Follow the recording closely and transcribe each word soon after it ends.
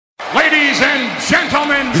Ladies and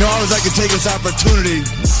gentlemen. You know, I always like to take this opportunity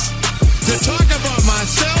to talk about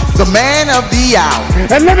myself. The man of the hour.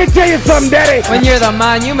 And let me tell you something, Daddy. When you're the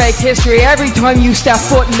man, you make history every time you step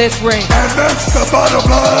foot in this ring. And that's the bottom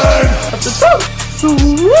line of the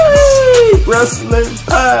Wrestling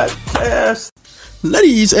Podcast.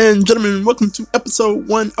 Ladies and gentlemen, welcome to episode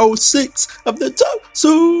 106 of the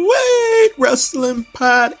Sweet Wrestling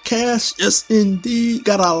Podcast. Yes, indeed.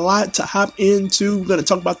 Got a lot to hop into. We're going to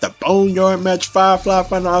talk about the Boneyard match, Firefly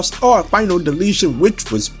Funhouse, or Final Deletion,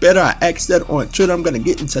 which was better. I asked that on Twitter. I'm going to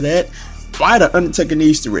get into that. Why the Undertaker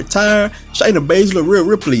needs to retire. Shayna Baszler, Rhea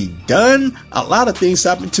Ripley done. A lot of things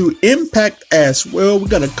happened to Impact as well. We're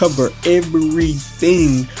going to cover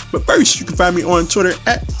everything. But first, you can find me on Twitter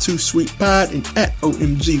at 2SweetPod and at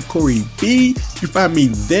OMGCoreyB. You can find me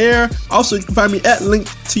there. Also, you can find me at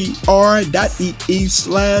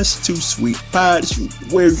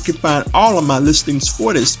linktr.ee/2SweetPod, where you can find all of my listings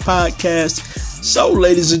for this podcast. So,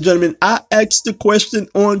 ladies and gentlemen, I asked the question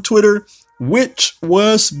on Twitter, which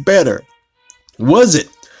was better? Was it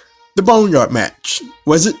the Boneyard match?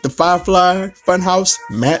 Was it the Firefly Funhouse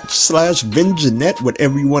match / Vignette,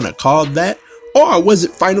 whatever you want to call that? Or was it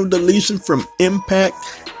Final Deletion from Impact?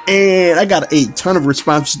 And I got a ton of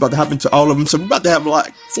responses about to happen to all of them. So we're about to have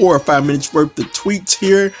like 4 or 5 minutes worth of tweets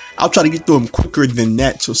here. I'll try to get through them quicker than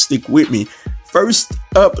that, so stick with me. First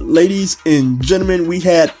up, ladies and gentlemen, we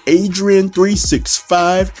had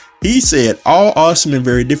Adrian365. He said, all awesome and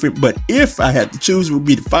very different, but if I had to choose, it would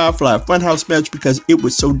be the Firefly Funhouse match because it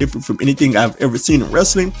was so different from anything I've ever seen in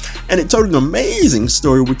wrestling, and it told an amazing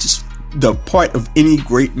story, which is the part of any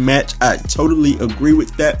great match. I totally agree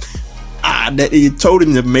with that. That it told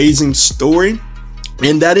an amazing story.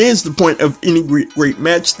 And that is the point of any great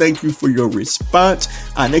match. Thank you for your response.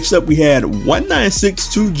 Next up, we had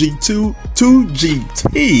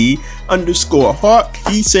 196-2G2-2GT_Hawk.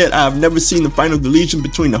 He said, I've never seen the Final Deletion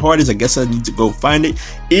between the Hardys. I guess I need to go find it.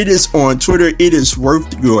 It is on Twitter. It is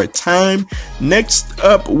worth your time. Next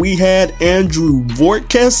up, we had Andrew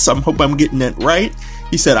Vorkes. I hope I'm getting that right.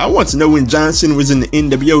 He said, I want to know when John Cena was in the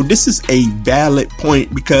NWO. This is a valid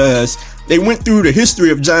point because they went through the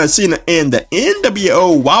history of John Cena and the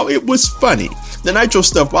NWO. While it was funny, the Nitro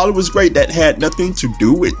stuff, while it was great, that had nothing to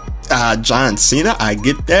do with John Cena. I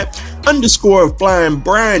get that. _Flying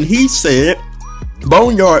Brian, he said,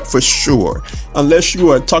 Boneyard for sure. Unless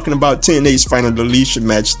you are talking about TNA's Final Deletion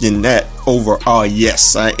match, then that overall,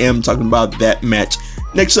 yes, I am talking about that match.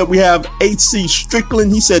 Next up, we have H.C.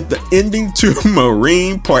 Strickland. He said the ending to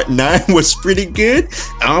Marine Part 9 was pretty good.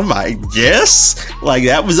 I'm like, yes. Like,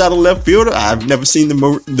 that was out of left field. I've never seen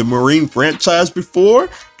the Marine franchise before.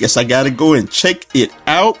 Guess I gotta go and check it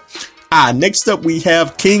out. Next up, we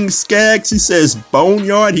have King Skaggs. He says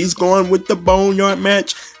Boneyard. He's going with the Boneyard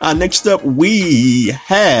match. Next up, we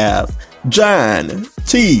have John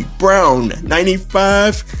T. Brown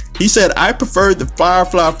 95. He said, I prefer the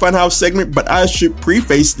Firefly Funhouse segment, but I should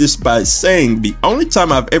preface this by saying the only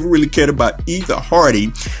time I've ever really cared about either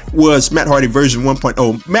Hardy was Matt Hardy version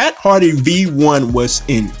 1.0. Matt Hardy V1 was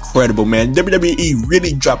incredible, man. WWE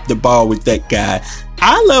really dropped the ball with that guy.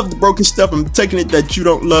 I love the broken stuff. I'm taking it that you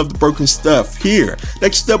don't love the broken stuff here.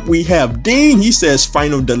 Next up, we have Dean. He says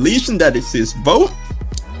Final Deletion. That is his vote.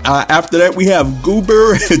 After that, we have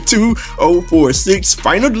Goober2046.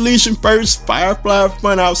 Final Deletion first, Firefly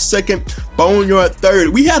Funhouse second, Boneyard third.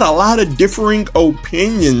 We had a lot of differing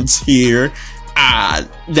opinions here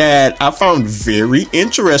that I found very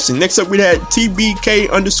interesting. Next up, we had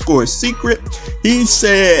TBK_secret. He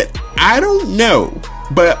said, I don't know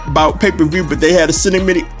about pay-per-view, but they had a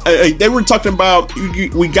cinematic. They were talking about,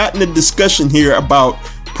 we got in a discussion here about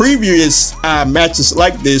previous matches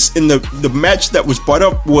like this, and the match that was brought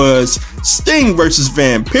up was Sting versus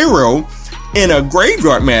Vampiro in a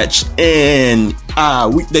graveyard match, and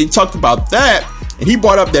they talked about that, and he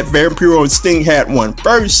brought up that Vampiro and Sting had one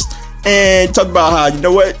first, and talked about how, you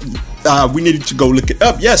know what, we needed to go look it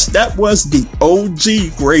up. Yes, that was the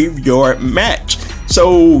OG graveyard match.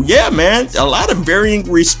 So yeah, man, a lot of varying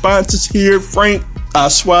responses here. Frank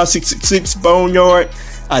Swa666 Boneyard,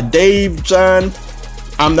 Dave John,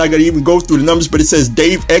 I'm not going to even go through the numbers, but it says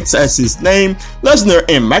Dave X as his name. Lesnar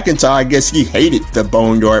and McIntyre, I guess he hated the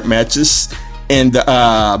Boneyard matches and the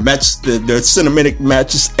cinematic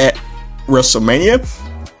matches at WrestleMania.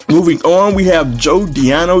 Moving on, we have Joe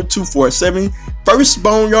Diano 247. First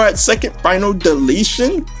Boneyard, second Final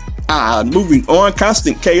Deletion. Moving on,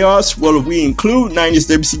 Constant Chaos. Well, if we include 90s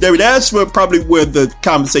WCW, that's probably where the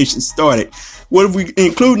conversation started. Well, if we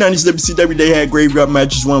include 90s WCW, they had graveyard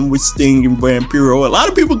matches, one with Sting and Vampiro. A lot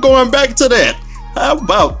of people going back to that. How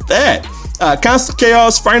about that? Constant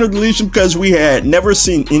Chaos, Final Deletion, because we had never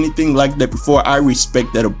seen anything like that before. I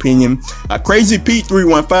respect that opinion. Crazy Pete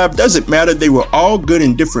 315, doesn't matter. They were all good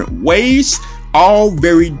in different ways. All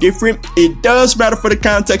very different. It does matter for the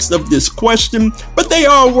context of this question, but they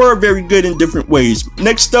all were very good in different ways.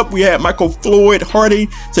 Next up, we had Michael Floyd Hardy.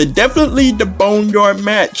 Said definitely the Boneyard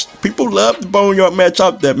match. People love the Boneyard match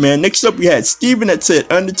out there, man. Next up, we had Steven that said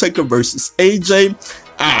Undertaker versus AJ.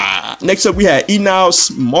 Next up, we had Enos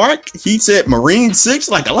Mark. He said Marine 6.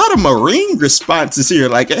 Like a lot of Marine responses here.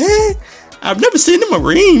 Like, I've never seen a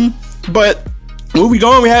Marine, but moving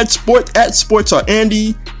on, we had Sports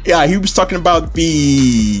Andy. Yeah, he was talking about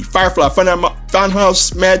the Firefly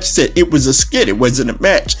Funhouse match. He said it was a skit, it wasn't a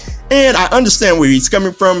match. And I understand where he's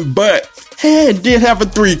coming from, but it did have a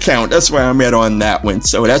 3 count. That's where I'm at on that one.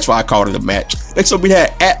 So that's why I called it a match. Next up, we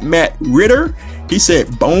had at Matt Ritter. He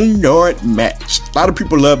said Boneyard match. A lot of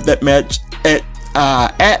people love that match. At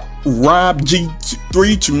Rob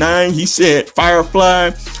G329, he said Firefly.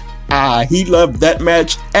 He loved that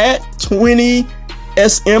match. At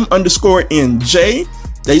 20SM_NJ,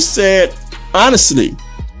 they said, honestly,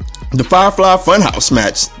 the Firefly Funhouse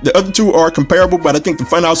match. The other two are comparable, but I think the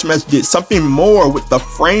Funhouse match did something more with the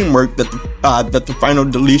framework that the Final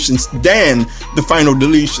Deletions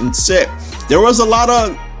set. There was a lot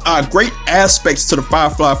of great aspects to the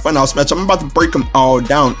Firefly Funhouse match. I'm about to break them all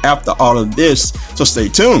down after all of this, so stay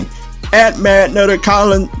tuned. At Mad Nutter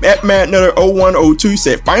 0102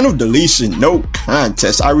 said Final Deletion, no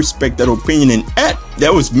contest. I respect that opinion. And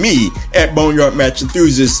that was me at Boneyard Match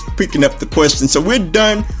Enthusiast picking up the question. So we're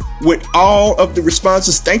done with all of the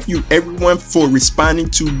responses. Thank you everyone for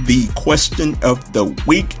responding to the question of the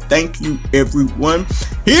week. Thank you everyone.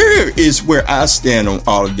 Here is where I stand on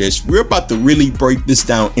all of this. We're about to really break this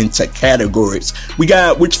down into categories. We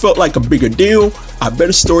got which felt like a bigger deal, a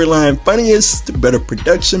better storyline, funniest, better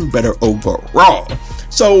production, better overall.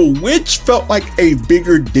 So which felt like a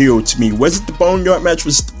bigger deal to me? Was it the Boneyard match,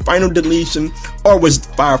 was it the Final Deletion, or was it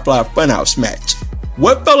the Firefly Funhouse match?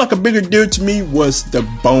 What felt like a bigger deal to me was the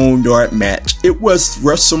Boneyard match. It was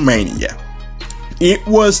WrestleMania. It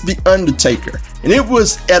was The Undertaker. And it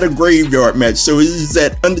was at a graveyard match. So it is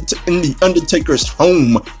in the Undertaker's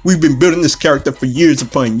home. We've been building this character for years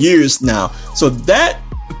upon years now. So that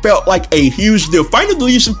felt like a huge deal. Final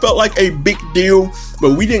Deletion felt like a big deal,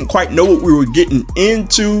 but we didn't quite know what we were getting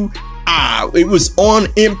into. It was on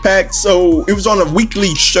Impact, so it was on a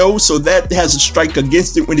weekly show, so that has a strike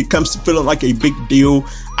against it when it comes to feeling like a big deal.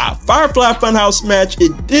 Firefly Funhouse match,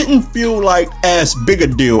 it didn't feel like as big a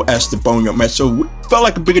deal as the Boneyard match, so it felt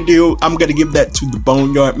like a bigger deal. I'm gonna give that to the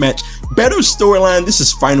Boneyard match. Better storyline, this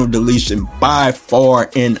is Final Deletion by far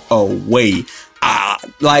and away.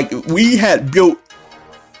 Like we had built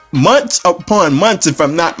months upon months, if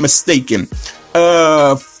I'm not mistaken,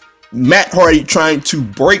 Matt Hardy trying to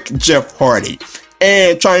break Jeff Hardy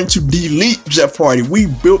and trying to delete Jeff Hardy. We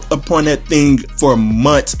built upon that thing for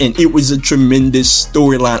months, and it was a tremendous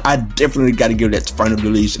storyline. I definitely got to give that to Final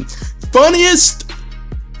Deletion. Funniest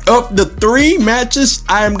of the 3 matches,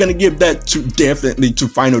 I am going to give that definitely to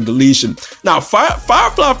Final Deletion. Now,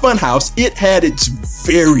 Firefly Funhouse, it had its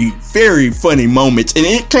very, very funny moments, and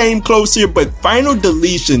it came close here, but Final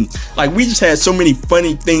Deletion, like we just had so many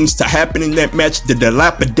funny things to happen in that match. The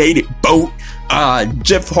dilapidated boat,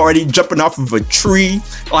 Jeff Hardy jumping off of a tree,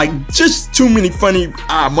 like just too many funny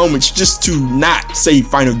moments just to not say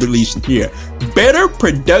Final Deletion here. Better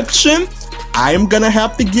production, I am gonna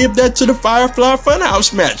have to give that to the Firefly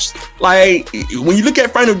Funhouse match. Like when you look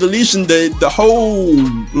at Final Deletion, the whole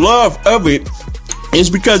love of it is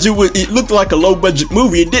because it looked like a low budget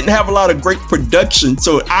movie. It didn't have a lot of great production,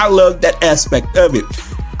 so I love that aspect of it.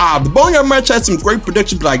 The Boneyard match had some great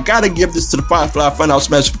production, but I gotta give this to the Firefly Funhouse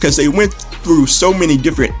match because they went through so many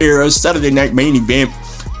different eras. Saturday Night Main Event,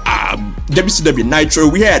 WCW Nitro,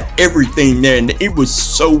 we had everything there, and it was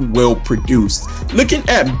so well produced. Looking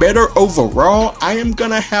at better overall, I am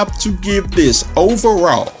gonna have to give this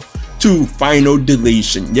overall to Final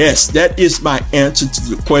Deletion. Yes, that is my answer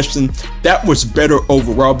to the question. That was better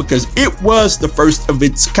overall because it was the first of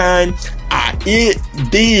its kind. It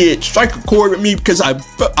did strike a chord with me because I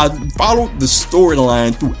followed the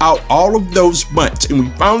storyline throughout all of those months, and we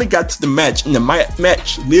finally got to the match, and the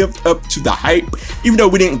match lived up to the hype. Even though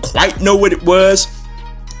we didn't quite know what it was,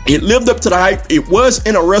 it lived up to the hype. It was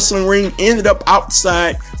in a wrestling ring, ended up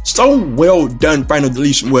outside. So well done Final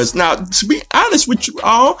Deletion was. Now, to be honest with you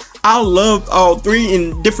all, I loved all 3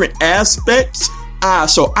 in different aspects.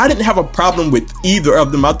 So I didn't have a problem with either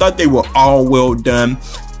of them. I thought they were all well done.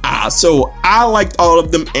 So I liked all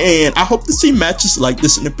of them, and I hope to see matches like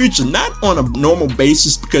this in the future, not on a normal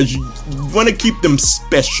basis because you want to keep them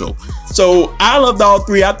special. So I loved all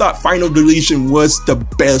three. I thought Final Deletion was the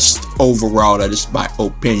best overall. That is my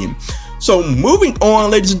opinion. So moving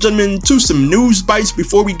on, ladies and gentlemen, to some news bites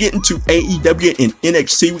before we get into AEW and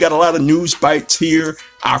NXT. We got a lot of news bites here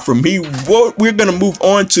from me. What we're going to move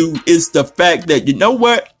on to is the fact that, you know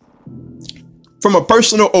what? From a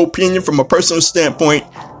personal opinion, from a personal standpoint,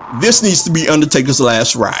 this needs to be Undertaker's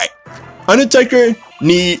last ride. Undertaker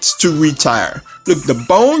needs to retire. Look, the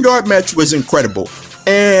Boneyard match was incredible.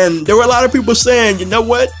 And there were a lot of people saying, you know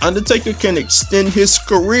what? Undertaker can extend his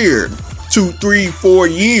career 2, 3, 4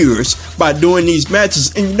 years by doing these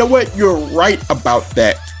matches. And you know what? You're right about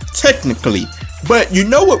that, technically. But you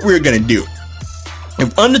know what we're going to do?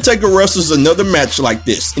 If Undertaker wrestles another match like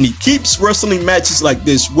this, and he keeps wrestling matches like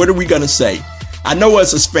this, what are we going to say? I know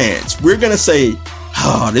us as fans, we're going to say,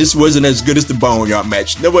 oh, this wasn't as good as the Boneyard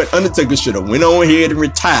match. You know what? Undertaker should have went on ahead and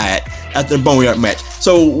retired after the Boneyard match.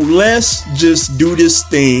 So let's just do this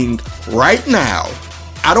thing right now.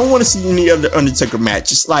 I don't want to see any other Undertaker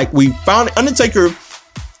matches. Like, we found Undertaker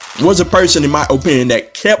was a person, in my opinion,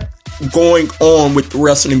 that kept going on with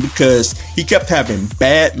wrestling because he kept having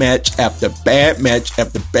bad match after bad match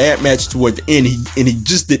after bad match toward the end, and he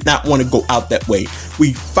just did not want to go out that way.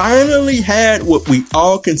 We finally had what we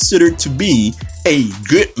all considered to be a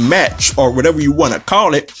good match, or whatever you want to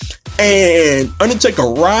call it, and Undertaker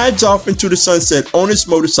rides off into the sunset on his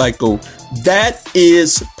motorcycle. That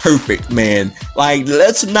is perfect, man. Like,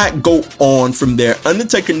 let's not go on from there.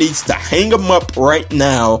 Undertaker needs to hang him up right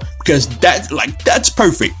now because that's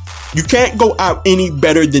perfect. You can't go out any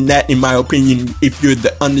better than that, in my opinion, if you're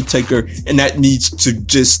the Undertaker, and that needs to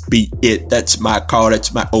just be it. That's my call.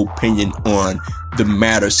 That's my opinion on the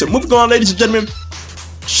matter. So moving on, ladies and gentlemen,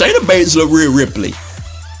 Shayna Baszler, Rhea Ripley.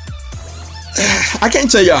 I can't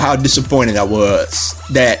tell y'all how disappointed I was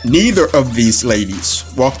that neither of these ladies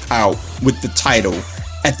walked out with the title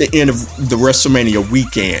at the end of the WrestleMania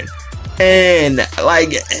weekend. And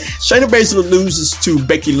like, Shayna Baszler loses to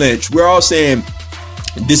Becky Lynch. We're all saying,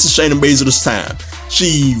 this is Shayna Baszler's time.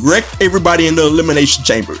 She wrecked everybody in the Elimination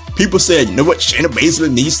Chamber. People said, you know what? Shayna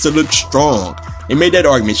Baszler needs to look strong. They made that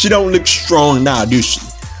argument. She don't look strong now, do she?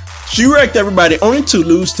 She wrecked everybody only to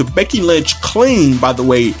lose to Becky Lynch clean, by the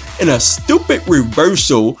way, in a stupid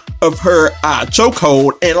reversal of her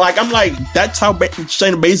chokehold. And like, I'm like, that's how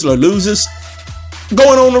Shayna Baszler loses?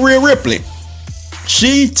 Going on to Rhea Ripley.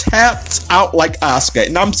 She tapped out like Asuka.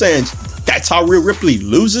 And I'm saying, that's how Rhea Ripley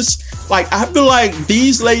loses? Like, I feel like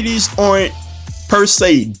these ladies aren't per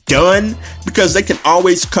se done because they can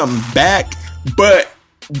always come back, but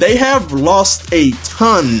they have lost a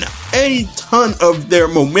ton of their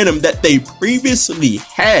momentum that they previously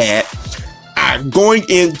had going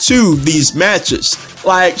into these matches.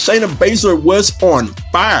 Like, Shayna Baszler was on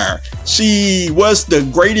fire. She was the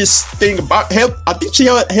greatest thing about her. I think she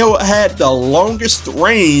had the longest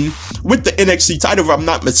reign with the NXT title, if I'm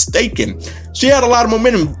not mistaken. She had a lot of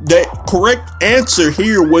momentum. The correct answer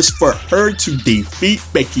here was for her to defeat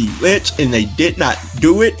Becky Lynch, and they did not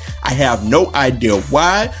do it. I have no idea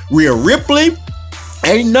why. Rhea Ripley,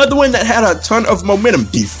 another one that had a ton of momentum,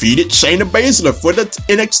 defeated Shayna Baszler for the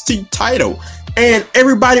NXT title. And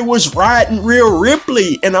everybody was riding Rhea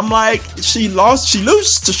Ripley. And I'm like, she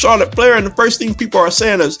loses to Charlotte Flair. And the first thing people are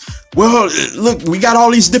saying is, well, look, we got all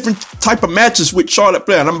these different type of matches with Charlotte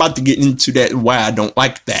Flair. And I'm about to get into that and why I don't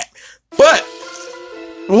like that. But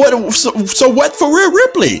what? So what for Rhea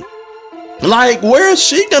Ripley? Like, where is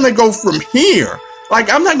she going to go from here? Like,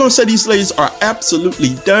 I'm not going to say these ladies are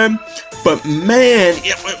absolutely done. But man,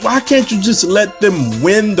 why can't you just let them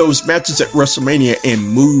win those matches at WrestleMania and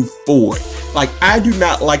move forward? Like, I do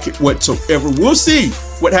not like it whatsoever. We'll see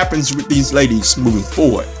what happens with these ladies moving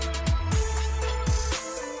forward.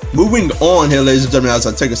 Moving on here, ladies and gentlemen, as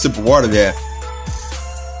I take a sip of water there.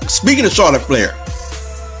 Speaking of Charlotte Flair.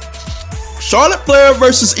 Charlotte Flair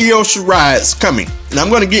versus Io Shirai is coming. And I'm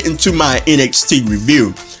going to get into my NXT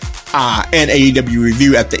review and AEW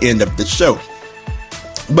review at the end of the show.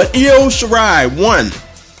 But Io Shirai won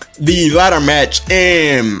the ladder match,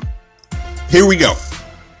 and here we go.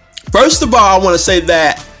 First of all, I want to say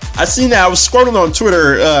that I was scrolling on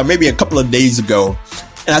Twitter maybe a couple of days ago,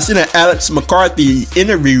 and I seen that Alex McCarthy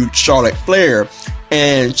interviewed Charlotte Flair,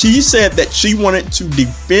 and she said that she wanted to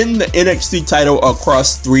defend the NXT title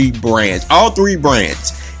across all three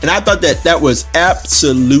brands. And I thought that was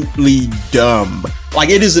absolutely dumb. Like,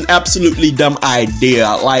 it is an absolutely dumb idea.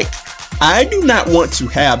 Like, I do not want to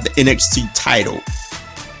have the NXT title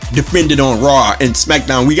defended on Raw and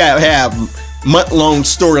SmackDown. We gotta have month-long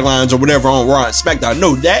storylines or whatever on Raw and SmackDown.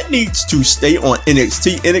 No, that needs to stay on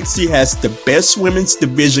NXT. NXT has the best women's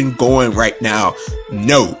division going right now.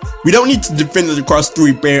 No, we don't need to defend it across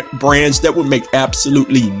 3 brands. That would make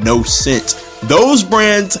absolutely no sense. Those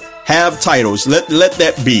brands have titles. Let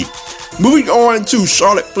that be. Moving on to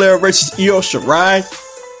Charlotte Flair versus Io Shirai.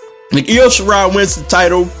 Like, Io Shirai wins the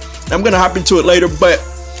title. I'm gonna hop into it later, but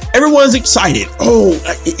everyone's excited. Oh,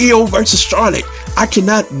 Io versus Charlotte. I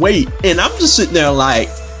cannot wait. And I'm just sitting there like,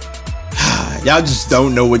 y'all just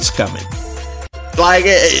don't know what's coming. Like,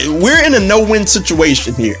 we're in a no-win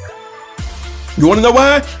situation here. You want to know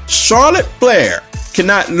why? Charlotte Flair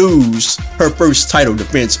cannot lose her first title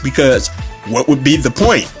defense, because what would be the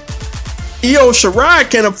point? Io Shirai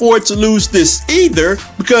can't afford to lose this either,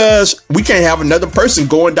 because we can't have another person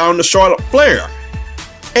going down to Charlotte Flair.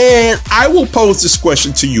 And I will pose this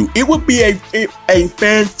question to you. It would be a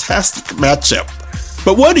fantastic matchup.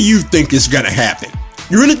 But what do you think is going to happen?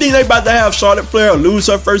 You really think they're about to have Charlotte Flair lose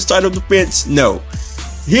her first title defense? No.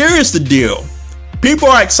 Here is the deal. People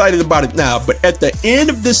are excited about it now, but at the end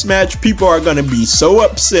of this match, people are going to be so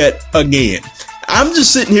upset again. I'm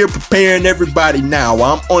just sitting here preparing everybody now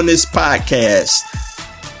while I'm on this podcast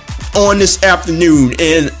on this afternoon,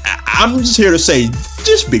 and I'm just here to say,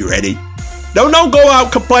 just be ready. Don't go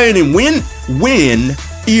out complaining when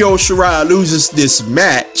Io Shirai loses this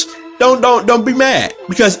match. Don't be mad,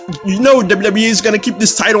 because you know WWE is going to keep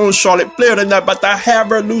this title on Charlotte Flair. They're not about to have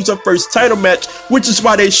her lose her first title match, which is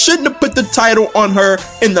why they shouldn't have put the title on her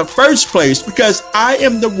in the first place, because I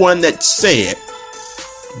am the one that said,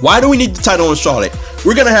 why do we need the title on Charlotte?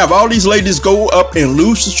 We're going to have all these ladies go up and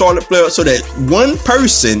lose to Charlotte Flair so that one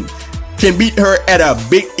person can beat her at a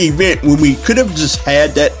big event, when we could have just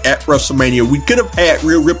had that at WrestleMania. We could have had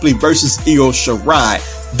Rhea Ripley versus Io Shirai.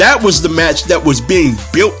 That was the match that was being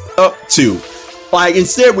built up to. Like,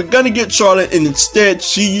 instead, we're gonna get Charlotte, and instead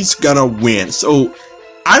she's gonna win. So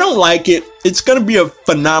I don't like it. It's gonna be a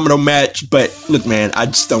phenomenal match, but look, man, I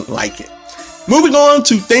just don't like it. Moving on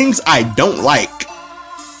to things I don't like.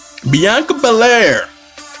 Bianca Belair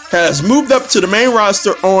has moved up to the main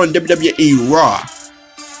roster on WWE Raw.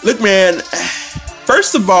 Look, man,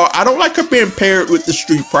 first of all, I don't like her being paired with the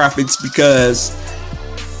Street Profits, because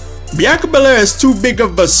Bianca Belair is too big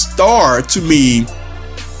of a star to me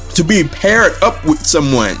to be paired up with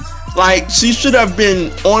someone. Like, she should have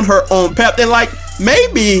been on her own path. And like,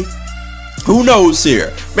 maybe, who knows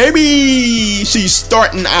here, maybe she's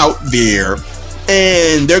starting out there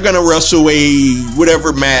and they're gonna wrestle a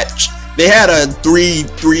whatever match. They had a three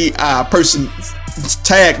person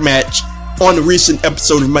tag match on the recent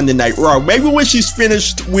episode of Monday Night Raw. Maybe when she's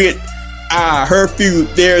finished with her feud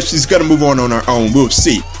there, she's gonna move on her own. We'll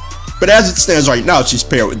see. But as it stands right now, she's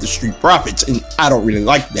paired with the Street Profits, and I don't really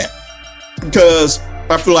like that, because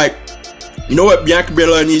I feel like, you know what, Bianca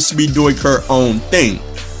Belair needs to be doing her own thing.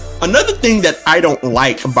 Another thing that I don't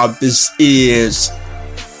like about this is,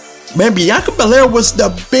 man, Bianca Belair was the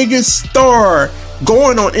biggest star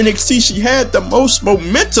going on NXT. She had the most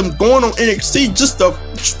momentum going on NXT just a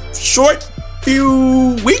short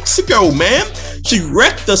few weeks ago, man. She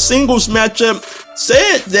wrecked the singles matchup,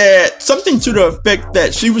 said that something to the effect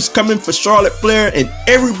that she was coming for Charlotte Flair, and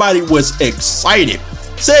everybody was excited.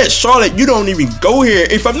 Said, Charlotte, you don't even go here.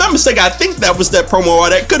 If I'm not mistaken, I think that was that promo, or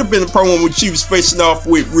that could have been the promo when she was facing off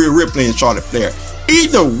with Rhea Ripley and Charlotte Flair.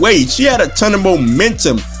 Either way, she had a ton of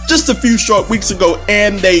momentum just a few short weeks ago,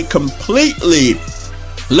 and they completely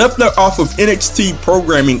left her off of NXT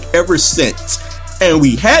programming ever since. And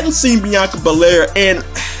we hadn't seen Bianca Belair, and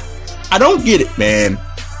I don't get it, man.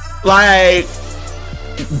 Like,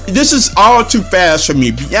 this is all too fast for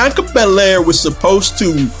me. Bianca Belair was supposed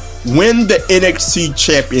to win the NXT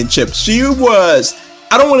championship. She was,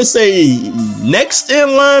 I don't want to say next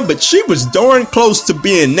in line, but she was darn close to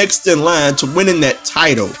being next in line to winning that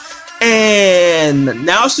title. And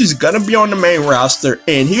now she's gonna be on the main roster.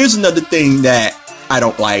 And here's another thing that I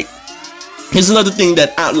don't like. Here's another thing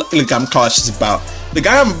that I'm cautious about. The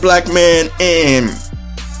guy, I'm a black man, and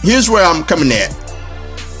here's where I'm coming at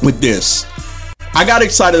with this. I got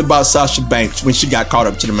excited about Sasha Banks when she got caught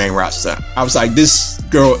up to the main roster. I was like, this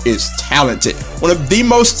girl is talented. One of the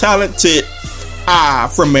most talented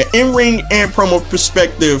from an in-ring and promo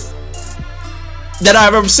perspective that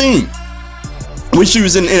I've ever seen when she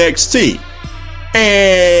was in NXT.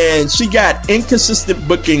 And she got inconsistent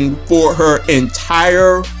booking for her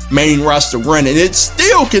entire main roster run, and it's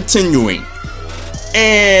still continuing.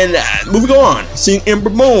 And moving on, seeing Ember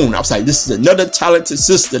Moon, I was like, this is another talented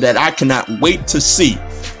sister that I cannot wait to see.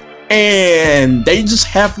 And they just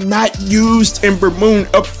have not used Ember Moon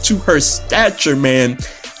up to her stature, man.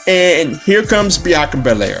 And here comes Bianca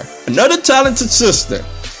Belair, another talented sister.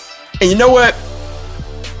 And you know what?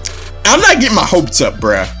 I'm not getting my hopes up,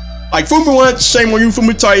 bruh. Like, fool me once, shame on you. Fool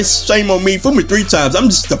me twice, shame on me. Fool me 3 times, I'm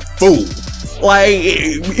just a fool. Like,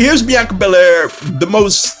 here's Bianca Belair, the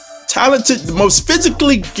most talented, the most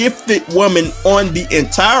physically gifted woman on the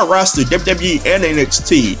entire roster, WWE and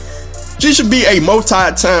NXT. She should be a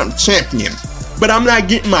multi-time champion. But I'm not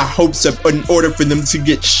getting my hopes up in order for them to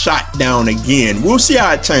get shot down again. We'll see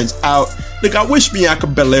how it turns out. Look, I wish Bianca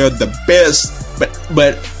Belair the best,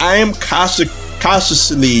 but I am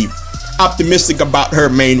cautiously optimistic about her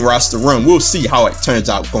main roster run. We'll see how it turns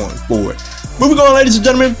out going forward. Moving on, ladies and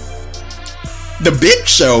gentlemen, the Big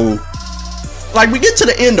Show. Like, we get to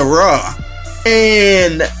the end of Raw,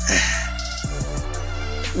 and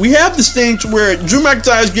we have this thing to where Drew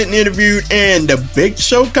McIntyre is getting interviewed, and the Big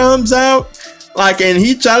Show comes out. Like, and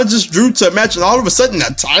he challenges Drew to a match, and all of a sudden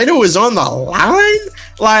the title is on the line.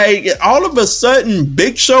 Like, all of a sudden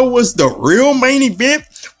Big Show was the real main event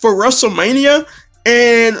for WrestleMania.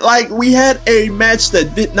 And like, we had a match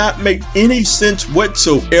that did not make any sense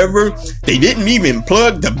whatsoever. They didn't even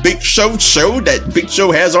plug the Big Show that Big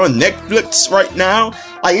Show has on Netflix right now.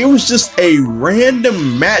 Like, it was just a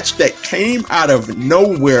random match that came out of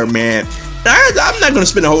nowhere, man. I'm not going to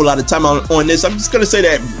spend a whole lot of time on this. I'm just going to say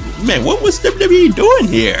that, man, what was WWE doing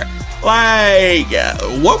here? Like,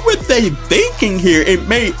 what were they thinking here? It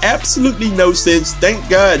made absolutely no sense. Thank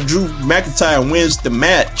God Drew McIntyre wins the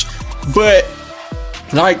match. But,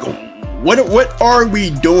 like, what are we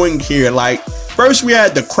doing here? Like, first we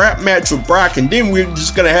had the crap match with Brock, and then we're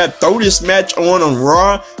just going to throw this match on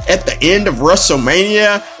Raw at the end of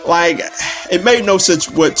WrestleMania. Like, it made no sense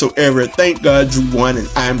whatsoever. Thank God Drew won, and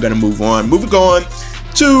I'm going to move on. Moving on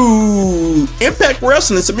to Impact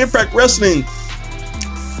Wrestling. Some Impact Wrestling.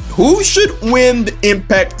 Who should win the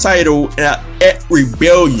Impact title at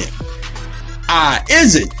Rebellion?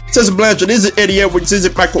 Is it Tessa Blanchard? Is it Eddie Edwards? Is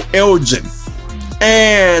it Michael Elgin?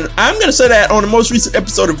 And I'm going to say that on the most recent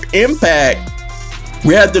episode of Impact,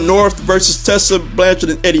 we had the North versus Tessa Blanchard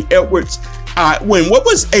and Eddie Edwards. When what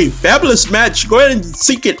was a fabulous match, go ahead and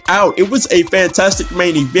seek it out. It was a fantastic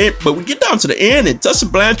main event, but we get down to the end and Tessa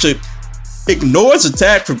Blanchard ignores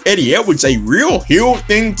attack from Eddie Edwards, a real heel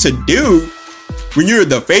thing to do when you're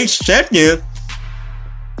the face champion.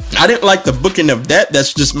 I didn't like the booking of that.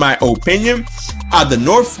 That's just my opinion. The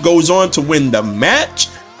North goes on to win the match.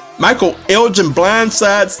 Michael Elgin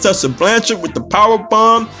blindsides Tessa Blanchard with the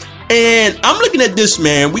powerbomb. And I'm looking at this,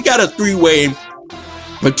 man. We got a 3-way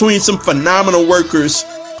between some phenomenal workers.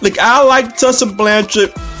 Look, I like Tessa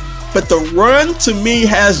Blanchard, but the run to me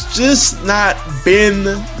has just not been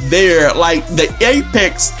there. Like, the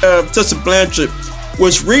apex of Tessa Blanchard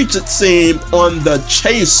was reached, it seemed, on the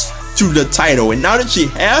chase to the title. And now that she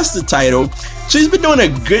has the title, she's been doing a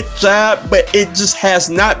good job, but it just has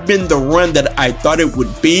not been the run that I thought it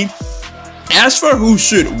would be. As for who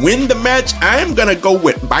should win the match, I am going to go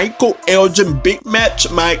with Michael Elgin. Big match,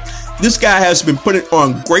 Mike. This guy has been putting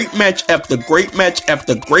on great match after great match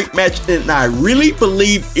after great match, and I really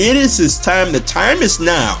believe it is his time. The time is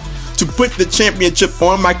now to put the championship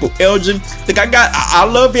on Michael Elgin. Look, I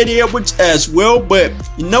love Eddie Edwards as well, but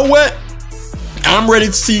you know what? I'm ready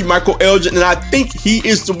to see Michael Elgin, and I think he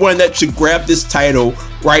is the one that should grab this title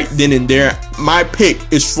right then and there. My pick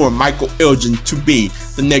is for Michael Elgin to be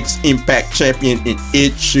the next Impact champion, and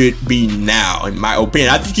it should be now, in my opinion.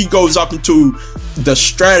 I think he goes up into the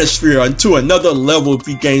stratosphere, into another level if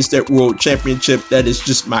he gains that world championship. That is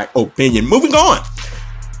just my opinion. Moving on,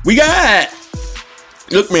 we got,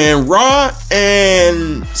 look, man, Raw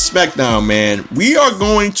and SmackDown, man. We are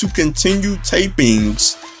going to continue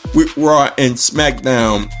tapings with Raw and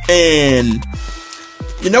SmackDown, and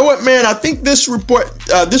you know what, man? I think this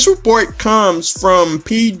report comes from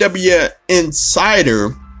PW Insider,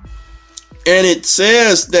 and it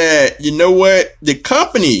says that, you know what, the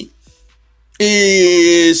company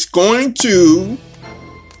is going to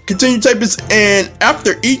continue tapings, and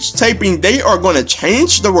after each taping, they are going to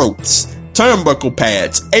change the ropes, turnbuckle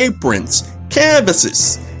pads, aprons,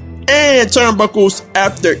 canvases, and turnbuckles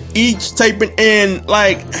after each taping. And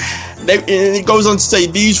like, and it goes on to say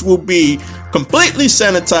these will be completely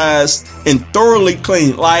sanitized and thoroughly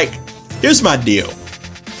clean. Like, here's my deal.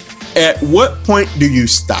 At what point do you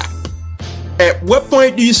stop? At what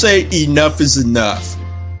point do you say enough is enough?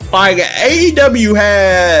 Like, AEW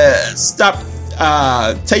has stopped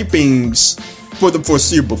tapings for the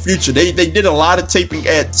foreseeable future. They did a lot of taping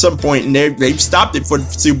at some point, and they've stopped it for the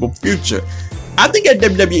foreseeable future. I think at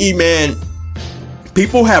WWE, man,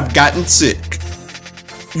 people have gotten sick.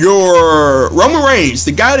 Your Roman Reigns,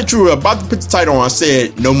 the guy that you were about to put the title on,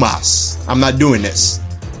 said, no mas, I'm not doing this.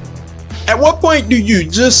 at what point do you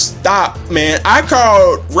just stop, man? I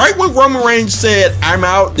called right when Roman Reigns said, I'm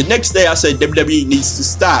out. The next day I said WWE needs to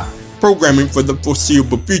stop programming for the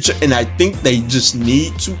foreseeable future. And I think they just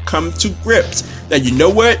need to come to grips that, you know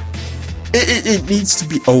what? It needs to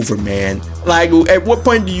be over, man. Like, at what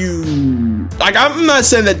point do you... Like, I'm not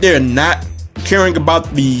saying that they're not caring about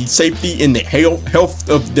the safety and the health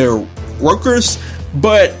of their workers,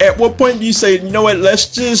 but at what point do you say, you know what,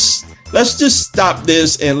 let's just stop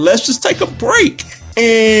this and let's just take a break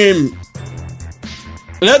and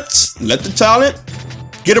let's let the talent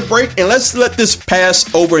get a break and let's let this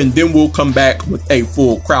pass over, and then we'll come back with a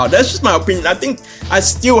full crowd. That's just my opinion. I think I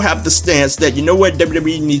still have the stance that, you know what,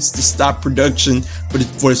 WWE needs to stop production for the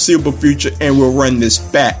foreseeable future and we'll run this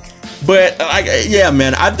back. But yeah,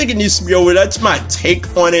 man, I think it needs to be over. That's my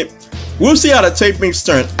take on it. We'll see how the tapings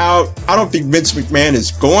turn out. I don't think Vince McMahon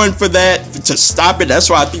is going for that to stop it.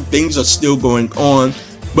 That's why I think things are still going on.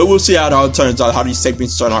 But we'll see how it all turns out, how these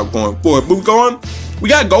tapings turn out going forward. Moving on, we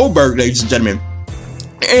got Goldberg, ladies and gentlemen.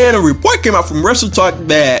 And a report came out from WrestleTalk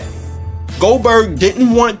that Goldberg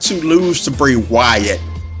didn't want to lose to Bray Wyatt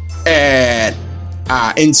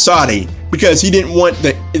in Saudi because he didn't want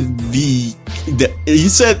he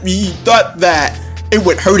said he thought that it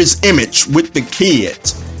would hurt his image with the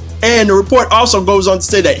kids. And the report also goes on to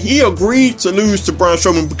say that he agreed to lose to Braun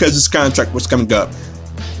Strowman because his contract was coming up.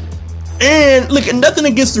 And look, nothing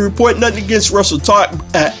against the report, nothing against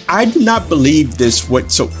WrestleTalk. I do not believe this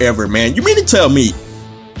whatsoever, man. You mean to tell me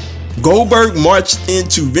Goldberg marched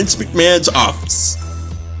into Vince McMahon's office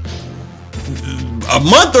a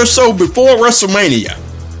month or so before WrestleMania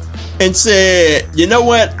and said, you know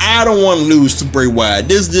what, I don't want to lose to Bray Wyatt.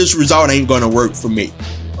 This result ain't going to work for me.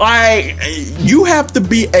 Like, you have to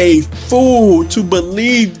be a fool to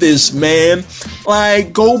believe this, man.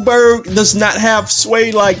 Like, Goldberg does not have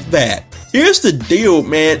sway like that. Here's the deal,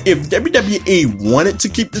 man. If WWE wanted to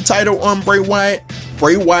keep the title on Bray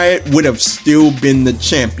Wyatt would have still been the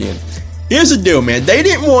champion. Here's the deal, man. They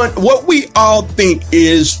didn't want what we all think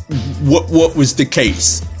is what was the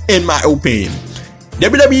case, in my opinion.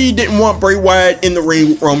 WWE didn't want Bray Wyatt in the ring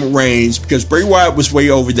with Roman Reigns because Bray Wyatt was way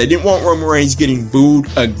over. They didn't want Roman Reigns getting booed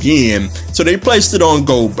again. So they placed it on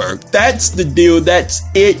Goldberg. That's the deal. That's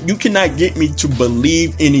it. You cannot get me to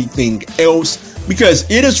believe anything else because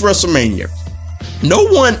it is WrestleMania. No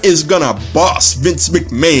one is going to boss Vince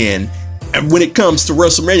McMahon when it comes to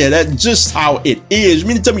WrestleMania. That's just how it is. You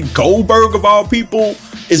mean to tell me Goldberg, of all people,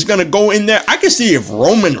 is going to go in there? I can see if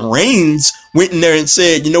Roman Reigns went in there and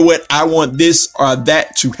said, you know what, I want this or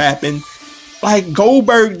that to happen. Like,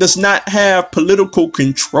 Goldberg does not have political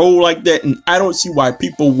control like that, and I don't see why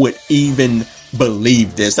people would even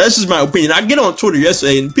believe this. That's just my opinion. I get on Twitter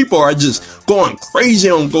yesterday and people are just going crazy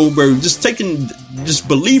on Goldberg, just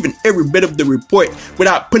believing every bit of the report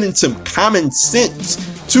without putting some common sense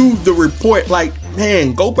to the report. Like,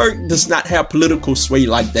 man, Goldberg does not have political sway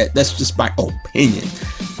like that. That's just my opinion.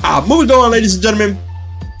 Moving on, ladies and gentlemen,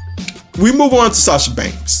 we move on to Sasha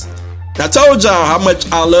Banks. I told y'all how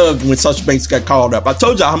much I loved when Sasha Banks got called up. I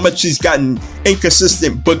told y'all how much she's gotten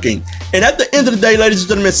inconsistent booking. And at the end of the day, ladies and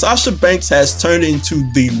gentlemen, Sasha Banks has turned into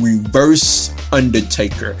the reverse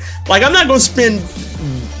Undertaker. Like, I'm not going to spend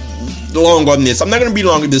long on this. I'm not going to be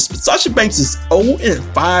long on this. But Sasha Banks is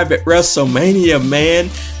 0-5 at WrestleMania, man.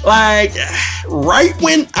 Like, right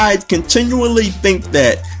when I continually think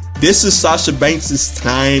that this is Sasha Banks'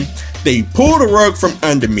 time, they pull the rug from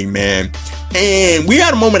under me, man. And we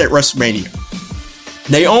had a moment at WrestleMania.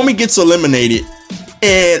 Naomi gets eliminated.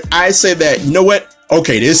 And I say that, you know what?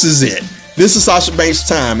 Okay, this is it. This is Sasha Banks'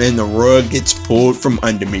 time. And the rug gets pulled from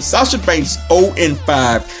under me. Sasha Banks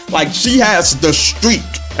 0-5. Like, she has the streak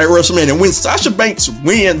at WrestleMania. When Sasha Banks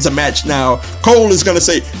wins a match now, Cole is going to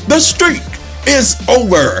say, the streak is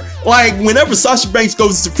over. Like, whenever Sasha Banks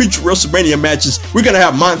goes to future WrestleMania matches, we're going to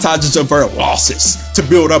have montages of her losses to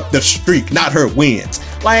build up the streak, not her wins.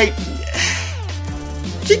 Like,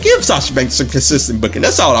 she gives Sasha Banks some consistent booking.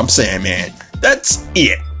 That's all I'm saying, man. That's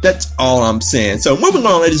it. That's all I'm saying. So, moving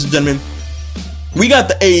on, ladies and gentlemen, we got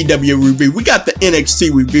the AEW review. We got the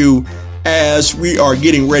NXT review as we are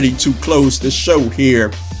getting ready to close the show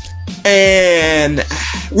here. And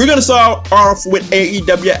we're going to start off with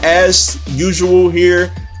AEW as usual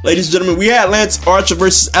here. Ladies and gentlemen, we had Lance Archer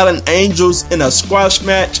versus Alan Angels in a squash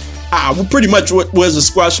match. Pretty much what was a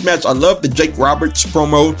squash match. I love the Jake Roberts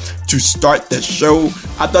promo to start the show.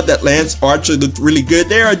 I thought that Lance Archer looked really good.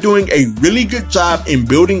 They are doing a really good job in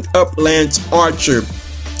building up Lance Archer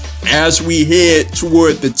as we head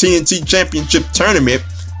toward the TNT Championship Tournament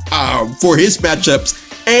for his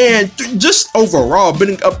matchups and just overall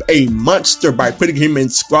building up a monster by putting him in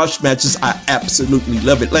squash matches. I absolutely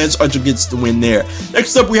love it. Lance Archer gets the win there.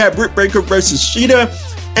 Next up, we have Britt Baker versus Shida,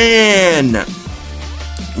 and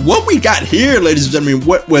what we got here, ladies and gentlemen,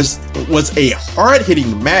 what was a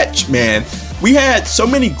hard-hitting match, man. We had so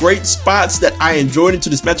many great spots that I enjoyed into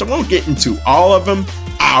this match. I won't get into all of them.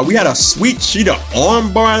 We had a sweet Shida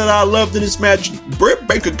armbar that I loved in this match. Britt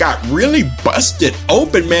Baker got really busted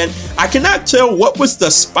open, man. I cannot tell what was the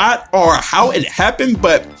spot or how it happened,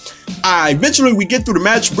 but eventually we get through the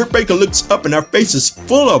match. Britt Baker looks up and her face is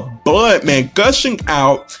full of blood, man, gushing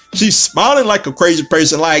out. She's smiling like a crazy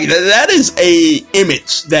person. Like, that is a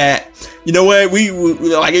image that, you know what, we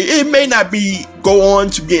like, it may not go on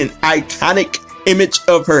to be an iconic image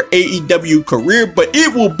of her AEW career, but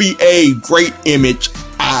it will be a great image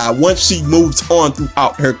once she moves on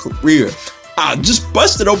throughout her career. Just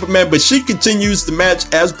busted open, man, but she continues the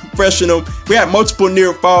match as a professional. We had multiple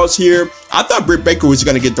near falls here. I thought Britt Baker was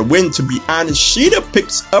going to get the win, to be honest. Shida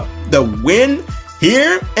picks up the win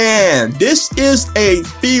here, and this is a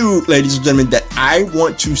feud, ladies and gentlemen, that I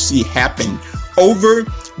want to see happen over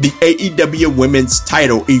the AEW women's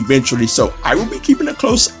title eventually, so I will be keeping a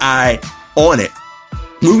close eye on it.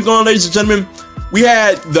 Moving on, ladies and gentlemen, we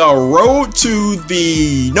had the road to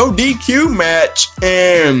the no DQ match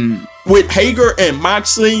and with Hager and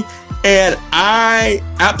Moxley, and I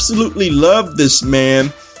absolutely love this,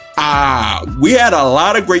 man. We had a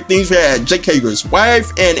lot of great things. We had Jake Hager's wife,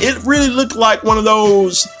 and it really looked like one of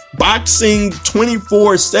those boxing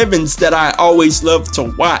 24/7s that I always love to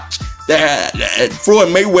watch, that Floyd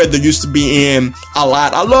Mayweather used to be in a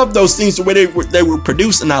lot. I love those things, the way they were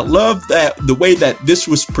produced, and I love that the way that this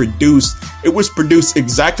was produced. It was produced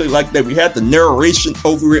exactly like that. We had the narration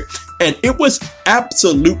over it, and it was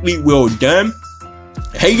absolutely well done.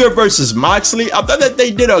 Hager versus Moxley, I thought that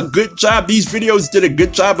they did a good job. These videos did a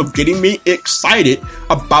good job of getting me excited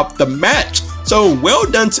about the match. So well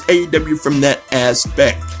done to AEW from that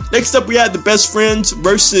aspect. Next up, we had the Best Friends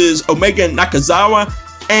versus Omega and Nakazawa.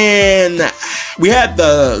 And we had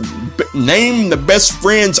the name the Best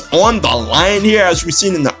Friends on the line here, as we've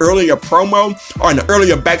seen in the earlier promo or in the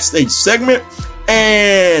earlier backstage segment.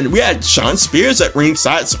 And we had Shawn Spears at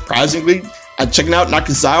ringside, surprisingly, checking out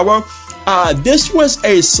Nakazawa. This was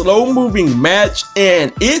a slow-moving match,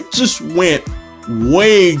 and it just went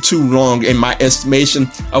way too long in my estimation.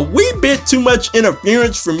 A wee bit too much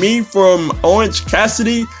interference for me from Orange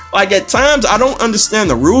Cassidy. Like, at times, I don't understand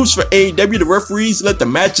the rules for AEW. The referees let the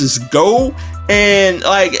matches go, and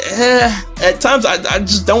like, at times I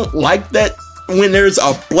just don't like that when there's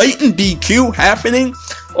a blatant DQ happening.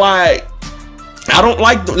 Like, I don't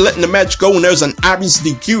like letting the match go when there's an obvious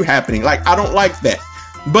DQ happening. Like, I don't like that.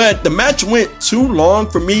 But the match went too long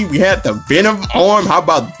for me. We had the Venom arm. How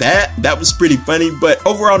about that? That was pretty funny. But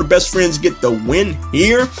overall, the Best Friends get the win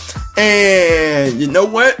here. And you know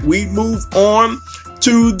what? We move on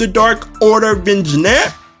to the Dark Order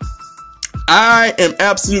Vignette. I am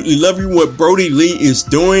absolutely loving what Brody Lee is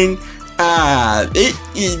doing.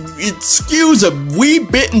 It skews a wee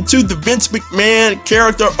bit into the Vince McMahon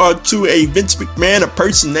character, or to a Vince McMahon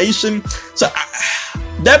impersonation. So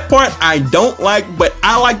that part I don't like, but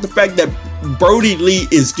I like the fact that Brody Lee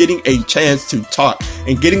is getting a chance to talk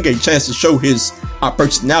and getting a chance to show his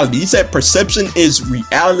personality. He said perception is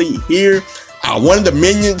reality here. One of the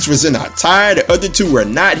minions was in a tie, the other two were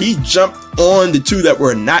not. He jumped on the two that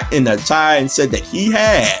were not in a tie and said that he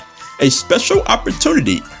had a special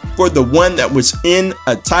opportunity for the one that was in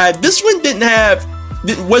a tie. This one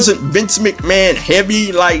wasn't Vince McMahon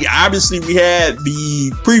heavy. Like, obviously we had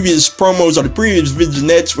the previous promos or the previous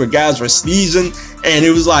vignettes where guys were sneezing, and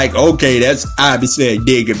it was like, okay, that's obviously a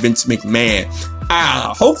dig at Vince McMahon.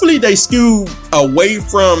 Hopefully they skew away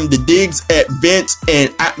from the digs at Vince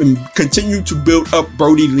and continue to build up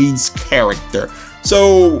Brody Lee's character.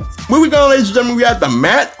 So moving on, ladies and gentlemen, we had the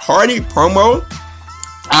Matt Hardy promo,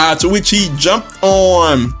 to which he jumped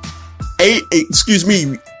on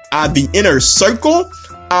the Inner Circle.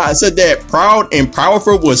 Said that Proud and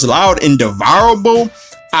Powerful was loud and devourable.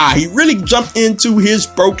 He really jumped into his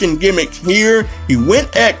broken gimmick here. He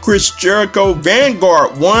went at Chris Jericho.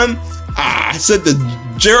 Vanguard won. Said the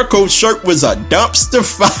Jericho shirt was a dumpster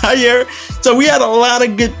fire. So we had a lot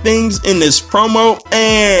of good things in this promo,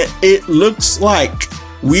 and it looks like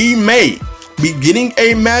we may be getting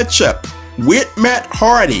a matchup with Matt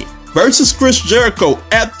Hardy versus Chris Jericho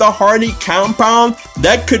at the Hardy compound.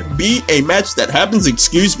 That could be a match that happens.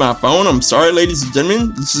 Excuse my phone. I'm sorry, ladies and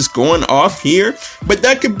gentlemen. This is going off here. But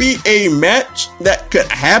that could be a match that could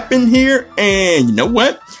happen here. And you know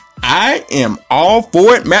what? I am all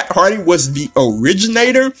for it. Matt Hardy was the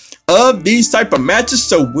originator of these type of matches,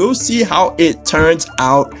 so we'll see how it turns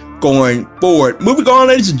out going forward. Moving on,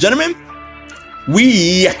 ladies and gentlemen,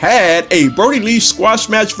 we had a Brody Lee squash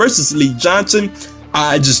match versus Lee Johnson.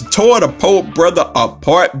 I just tore the poor brother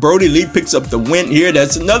apart. Brody Lee picks up the win here.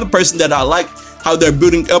 That's another person that I like how they're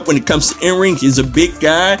building up when it comes to in-ring. He's a big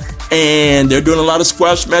guy, and they're doing a lot of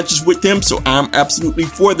squash matches with him, so I'm absolutely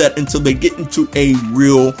for that until they get into a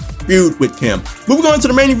real feud with him. Moving on to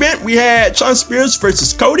the main event, we had Shawn Spears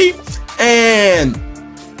versus Cody, and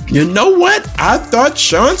you know what? I thought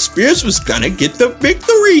Shawn Spears was gonna get the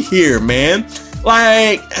victory here, man.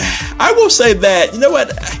 Like, I will say that, you know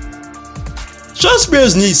what? Shawn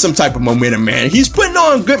Spears needs some type of momentum, man. He's putting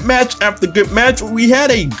on good match after good match. We had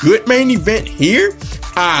a good main event here.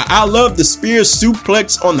 I love the Spears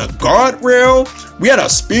suplex on the guardrail. We had a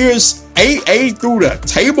Spears AA through the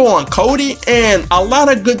table on Cody, and a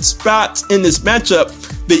lot of good spots in this matchup.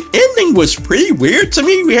 The ending was pretty weird to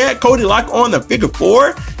me. We had Cody lock on the figure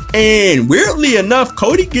four, and weirdly enough,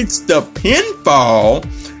 Cody gets the pinfall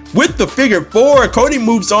with the figure four. Cody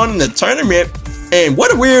moves on in the tournament. And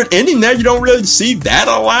what a weird ending there. You don't really see that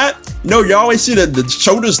a lot. You know, you always see the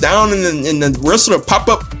shoulders down and the wrestler pop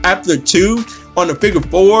up after two on the figure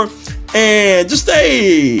four. And just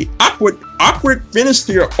a awkward finish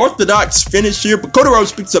here, orthodox finish here. But Cody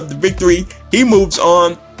Rhodes picks up the victory. He moves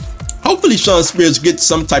on. Hopefully Shawn Spears gets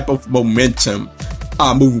some type of momentum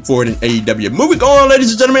moving forward in AEW. Moving on, ladies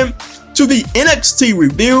and gentlemen, to the NXT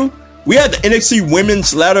review. We had the NXT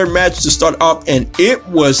Women's Ladder match to start off, and it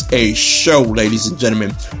was a show, ladies and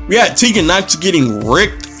gentlemen. We had Tegan Nox getting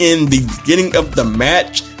wrecked in the beginning of the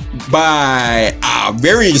match by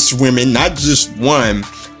various women, not just one.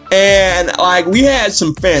 And like, we had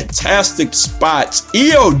some fantastic spots.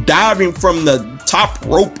 Io diving from the top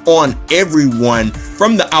rope on everyone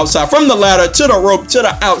from the outside, from the ladder to the rope to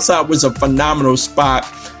the outside was a phenomenal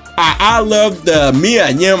spot. I love the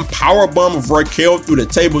Mia Yim powerbomb of Raquel through the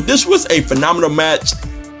table. This was a phenomenal match.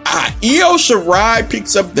 Io Shirai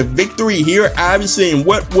picks up the victory here, obviously, in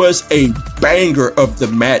what was a banger of the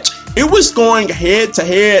match. It was going head to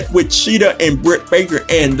head with Shida and Britt Baker,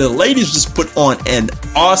 and the ladies just put on an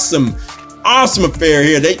awesome affair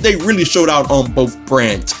here. They really showed out on both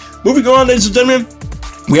brands. Moving on, ladies and gentlemen,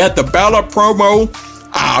 we had the Balor promo.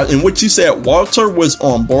 In which he said Walter was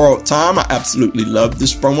on borrowed time. I absolutely love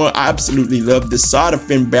this promo. I absolutely love this side of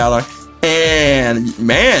Finn Balor. And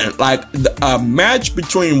man, like a match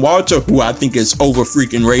between Walter, who I think is over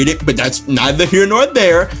freaking rated, but that's neither here nor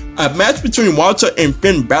there. A match between Walter and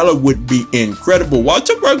Finn Balor would be incredible.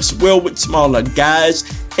 Walter works well with smaller guys.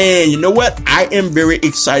 And you know what? I am very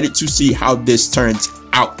excited to see how this turns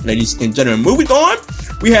out, ladies and gentlemen. Moving on,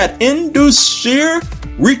 we had Indus Sher,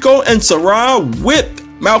 Rico, and Sarah with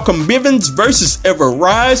Malcolm Bivens versus Ever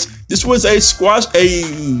Rise. This was a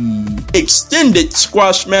extended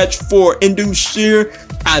squash match for Indus Sher.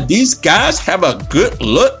 These guys have a good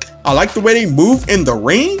look. I like the way they move in the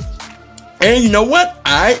ring. And you know what?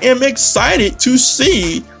 I am excited to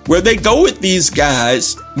see where they go with these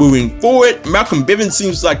guys moving forward. Malcolm Bivens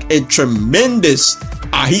seems like a tremendous,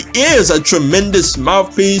 he is a tremendous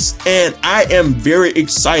mouthpiece, and I am very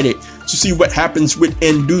excited to see what happens with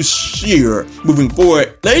Indus Sher moving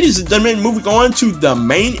forward. Ladies and gentlemen, moving on to the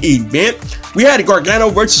main event, we had Gargano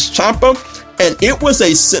versus Ciampa, and it was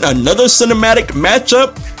another cinematic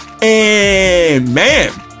matchup. And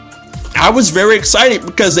man, I was very excited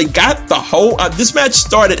because they got the whole. This match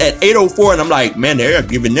started at 8:04, and I'm like, man, they're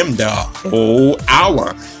giving them the whole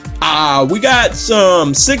hour. We got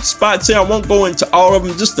some 6 spots here. I won't go into all of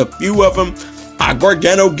them, just a few of them.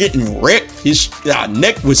 Gargano getting wrecked. His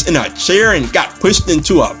neck was in a chair and got pushed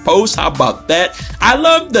into a post. How about that? I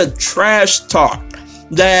love the trash talk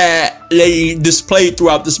that they displayed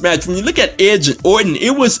throughout this match. When you look at Edge and Orton, it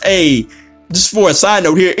was just for a side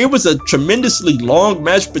note here, it was a tremendously long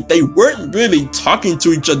match, but they weren't really talking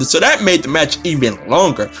to each other. So that made the match even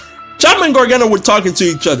longer. Ciampa and Gargano were talking to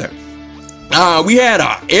each other. We had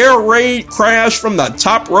an air raid crash from the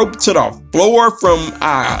top rope to the floor from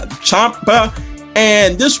Ciampa.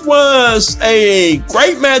 And this was a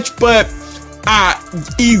great match, but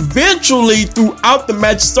eventually throughout the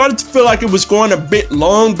match started to feel like it was going a bit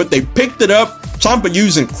long, but they picked it up. Ciampa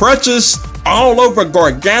using crutches all over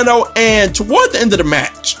Gargano, and toward the end of the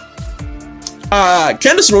match,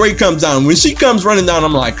 Candice LeRae comes down. When she comes running down,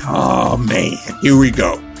 I'm like, oh man, here we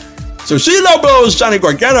go. So she low blows Johnny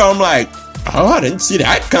Gargano. I'm like, oh, I didn't see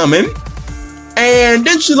that coming. And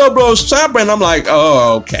then she low blows Ciampa, and I'm like,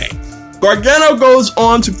 oh, okay. Gargano goes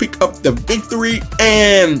on to pick up the victory,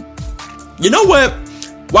 and you know what?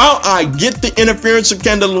 while I get the interference of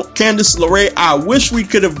Candice LeRae, I wish we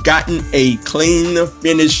could have gotten a clean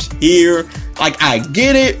finish here. Like, I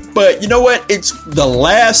get it, but you know what? It's the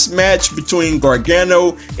last match between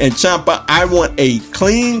Gargano and Ciampa. I want a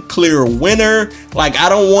clean, clear winner. Like, I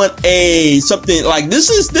don't want something like this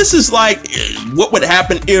is like what would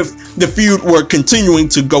happen if the feud were continuing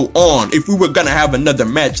to go on, if we were gonna have another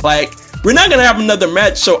match. Like, we're not gonna have another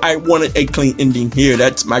match, so I wanted a clean ending here.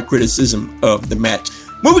 That's my criticism of the match.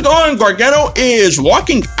 Moving on, Gargano is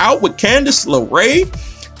walking out with Candice LeRae.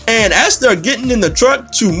 And as they're getting in the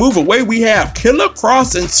truck to move away, we have Killer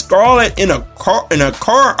Kross and Scarlett in a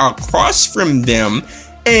car across from them.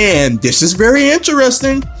 And this is very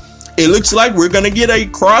interesting. It looks like we're gonna get a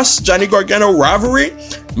Kross Johnny Gargano rivalry.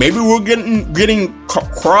 Maybe we're getting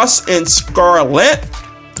Kross and Scarlett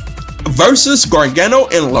versus Gargano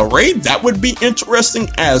and LeRae. That would be interesting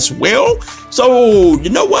as well. So, you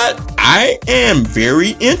know what? I am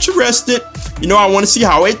very interested. You know, I want to see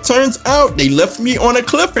how it turns out. They left me on a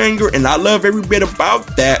cliffhanger, and I love every bit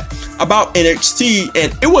about that, about NXT.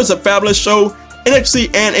 And it was a fabulous show.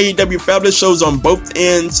 NXT and AEW, fabulous shows on both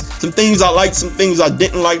ends. Some things I liked, some things I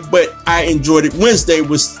didn't like, but I enjoyed it. Wednesday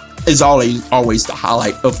is always the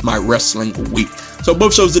highlight of my wrestling week. So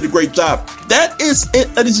both shows did a great job. That is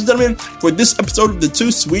it, ladies and gentlemen, for this episode of the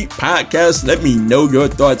Too Sweet Podcast. Let me know your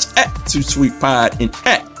thoughts at Too Sweet Pod and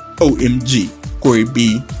at OMG Corey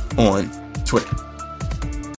B on Twitter.